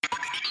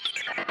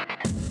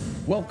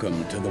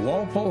Welcome to the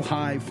Walpole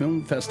High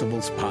Film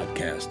Festival's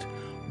podcast,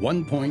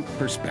 One Point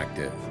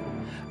Perspective,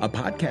 a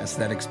podcast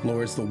that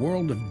explores the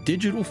world of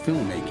digital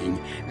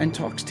filmmaking and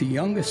talks to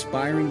young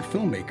aspiring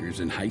filmmakers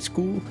in high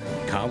school,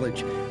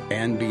 college,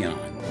 and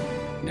beyond.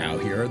 Now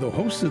here are the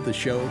hosts of the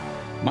show,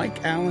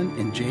 Mike Allen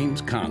and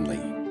James Conley.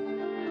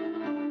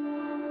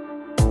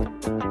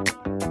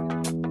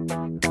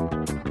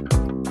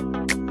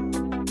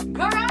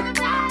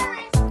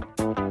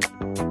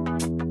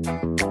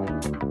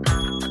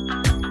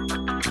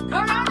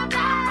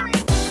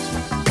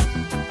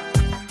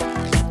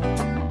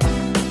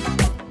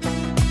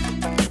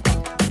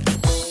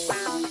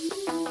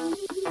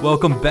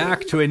 Welcome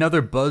back to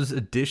another Buzz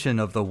edition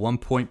of the One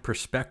Point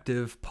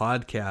Perspective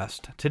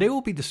podcast. Today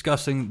we'll be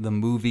discussing the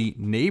movie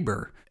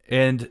Neighbor.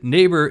 And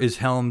Neighbor is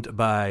helmed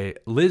by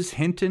Liz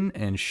Hinton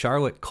and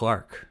Charlotte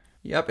Clark.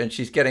 Yep, and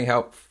she's getting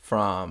help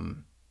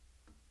from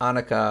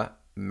Annika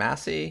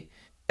Massey,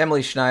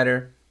 Emily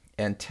Schneider,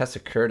 and Tessa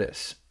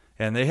Curtis.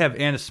 And they have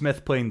Anna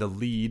Smith playing the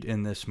lead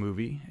in this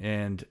movie.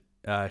 And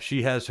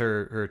she has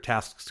her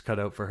tasks cut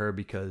out for her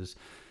because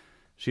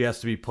she has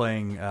to be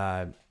playing...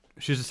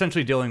 She's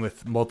essentially dealing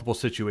with multiple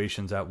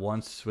situations at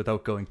once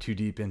without going too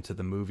deep into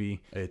the movie.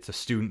 It's a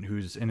student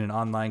who's in an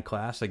online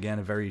class. Again,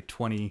 a very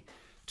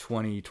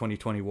 2020,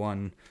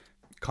 2021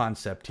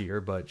 concept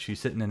here, but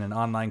she's sitting in an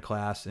online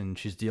class and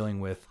she's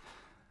dealing with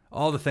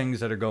all the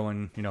things that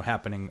are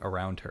happening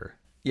around her.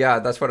 Yeah,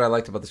 that's what I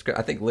liked about the script.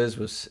 I think Liz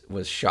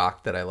was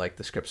shocked that I liked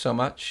the script so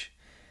much.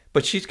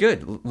 But she's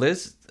good.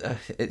 Liz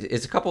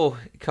is a couple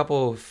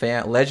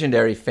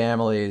legendary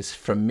families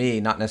from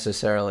me, not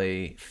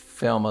necessarily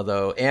film,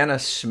 although Anna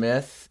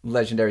Smith,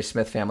 legendary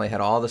Smith family, had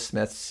all the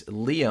Smiths.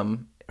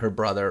 Liam, her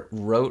brother,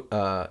 wrote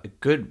a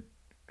good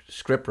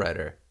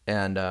scriptwriter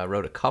and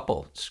wrote a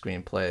couple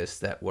screenplays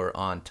that were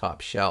on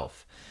top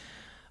shelf,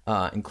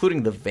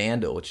 including The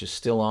Vandal, which is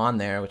still on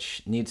there,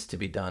 which needs to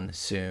be done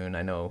soon.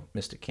 I know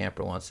Mr.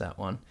 Camper wants that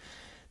one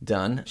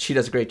done. She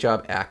does a great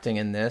job acting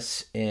in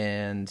this,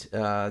 and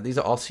these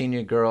are all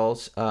senior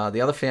girls.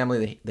 The other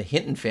family, the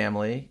Hinton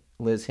family,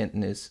 Liz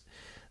Hinton is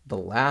the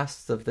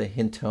last of the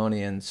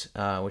Hintonians,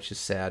 which is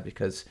sad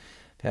because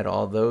I've had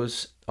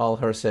all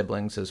her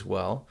siblings as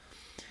well.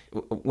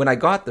 When I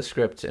got the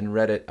script and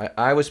read it,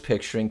 I was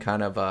picturing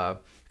kind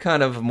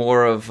of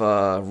more of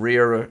a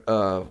rear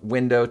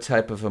window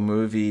type of a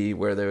movie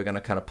where they were going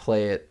to kind of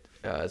play it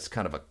as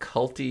kind of a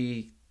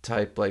culty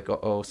type, like,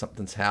 oh,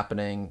 something's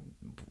happening,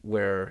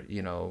 where,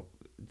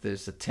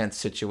 there's a tense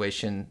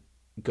situation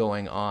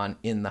going on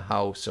in the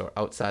house or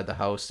outside the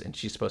house, and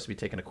she's supposed to be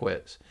taking a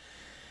quiz.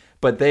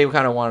 But they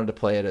kind of wanted to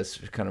play it as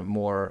kind of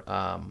more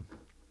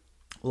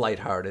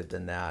lighthearted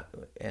than that,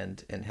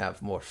 and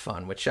have more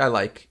fun, which I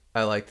like.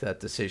 I like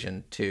that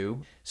decision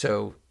too.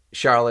 So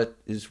Charlotte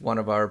is one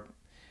of our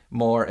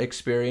more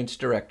experienced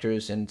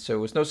directors, and so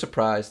it was no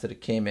surprise that it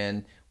came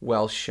in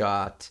well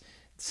shot.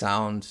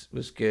 Sound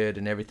was good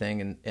and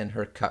everything, and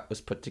her cut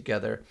was put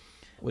together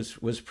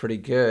was pretty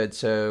good.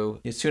 So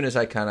as soon as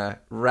I kind of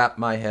wrapped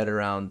my head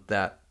around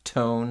that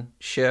tone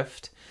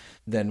shift,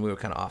 then we were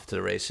kind of off to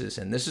the races.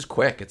 And this is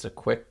quick. It's a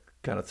quick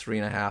kind of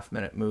 3.5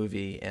 minute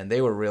movie, and they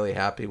were really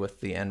happy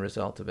with the end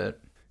result of it.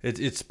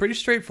 It's pretty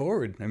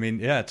straightforward. I mean,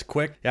 yeah, it's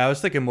quick. Yeah, I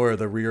was thinking more of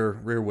the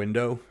rear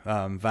window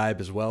vibe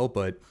as well,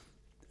 but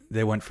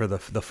they went for the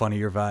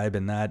funnier vibe,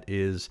 and that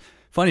is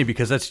funny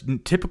because that's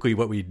typically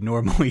what we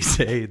normally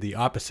say the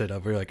opposite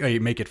of. We're like, oh,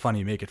 you make it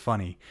funny, make it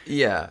funny.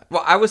 Yeah.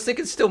 Well, I was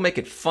thinking still make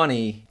it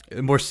funny.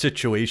 More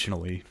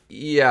situationally.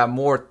 Yeah,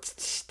 more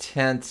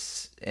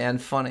tense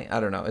and funny. I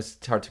don't know. It's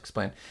hard to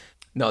explain.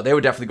 No, they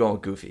were definitely going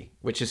with goofy,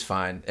 which is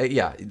fine.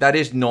 Yeah, that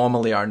is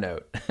normally our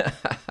note,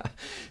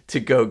 to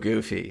go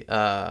goofy.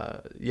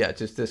 Yeah,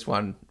 just this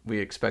one, we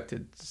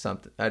expected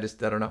something. I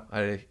don't know.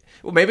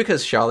 Well, maybe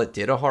because Charlotte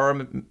did a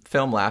horror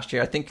film last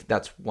year. I think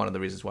that's one of the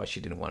reasons why she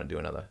didn't want to do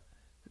another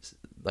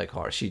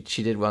horror. She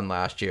did one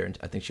last year, and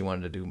I think she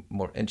wanted to do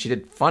more. And she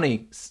did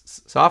funny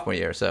sophomore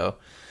year, so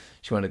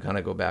she wanted to kind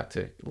of go back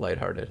to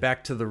lighthearted.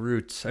 Back to the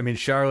roots. I mean,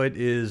 Charlotte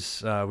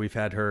is, we've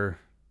had her,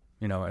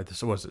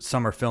 was it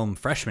summer film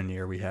freshman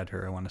year we had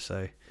her, I want to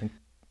say.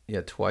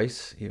 Yeah,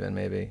 twice even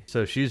maybe.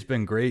 So she's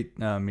been great,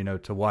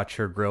 to watch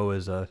her grow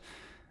as a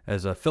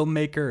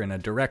filmmaker and a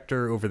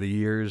director over the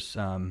years.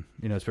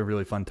 It's been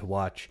really fun to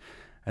watch.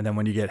 And then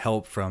when you get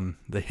help from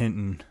the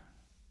Hinton,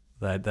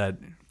 that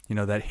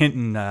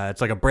Hinton,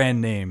 it's like a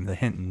brand name, the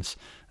Hintons.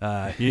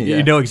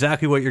 You know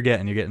exactly what you're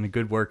getting. You're getting a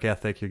good work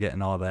ethic. You're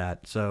getting all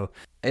that. So,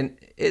 and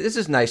this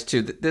is nice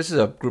too. This is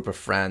a group of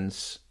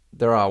friends.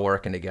 They're all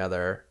working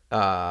together.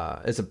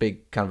 It's a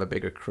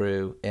bigger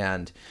crew,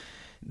 and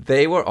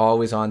they were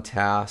always on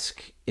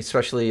task,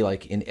 especially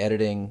like in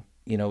editing.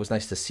 It was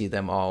nice to see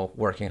them all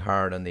working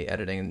hard on the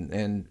editing.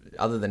 And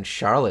other than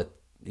Charlotte,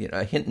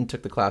 Hinton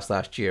took the class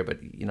last year, but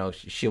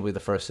she'll be the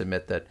first to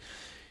admit that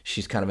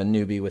she's kind of a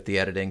newbie with the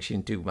editing. She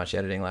didn't do much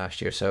editing last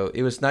year. So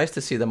it was nice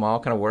to see them all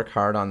kind of work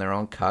hard on their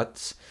own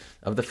cuts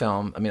of the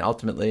film. I mean,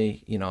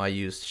 ultimately, I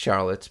used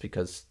Charlotte's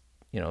because,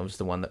 it was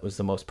the one that was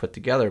the most put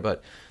together,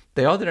 but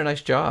they all did a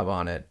nice job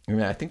on it. I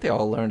mean, I think they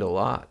all learned a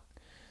lot.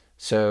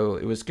 So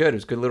it was good. It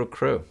was a good little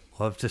crew.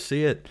 Love to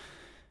see it.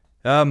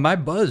 My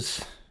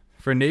buzz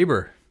for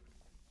Neighbor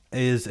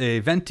is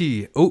a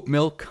venti oat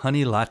milk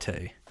honey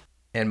latte.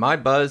 And my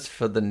buzz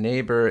for The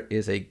Neighbor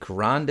is a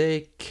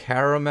grande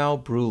caramel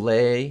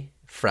brulee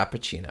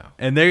frappuccino.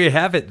 And there you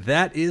have it.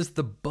 That is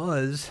the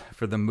buzz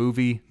for the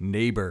movie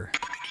Neighbor.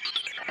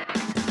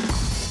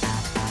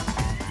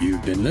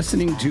 You've been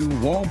listening to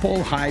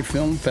Walpole High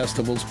Film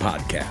Festival's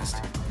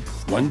podcast,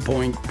 1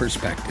 Point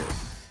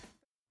Perspective.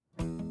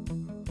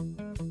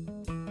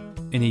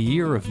 In a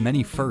year of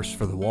many firsts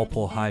for the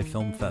Walpole High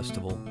Film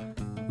Festival,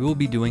 we will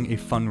be doing a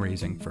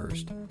fundraising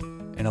first,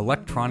 an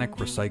electronic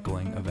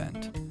recycling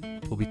event.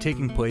 Will be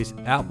taking place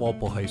at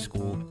Walpole High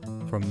School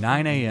from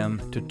 9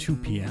 a.m. to 2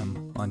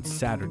 p.m. on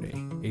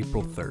Saturday,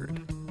 April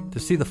 3rd. To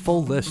see the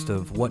full list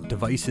of what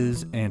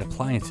devices and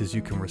appliances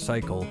you can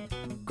recycle,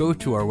 go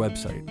to our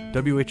website,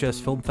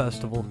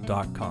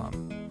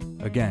 whsfilmfestival.com.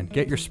 Again,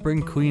 get your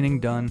spring cleaning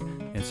done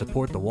and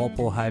support the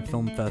Walpole High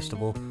Film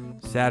Festival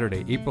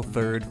Saturday, April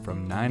 3rd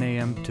from 9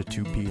 a.m. to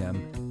 2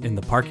 p.m. in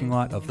the parking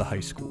lot of the high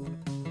school.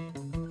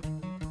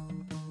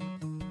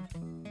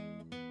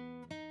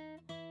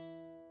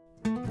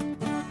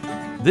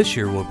 This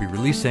year we'll be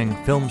releasing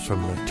films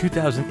from the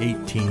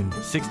 2018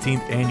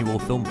 16th Annual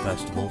Film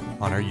Festival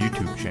on our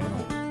YouTube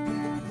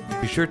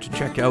channel. Be sure to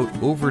check out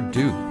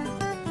Overdue,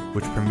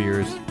 which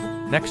premieres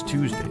next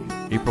Tuesday,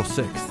 April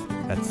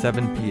 6th at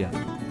 7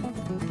 p.m.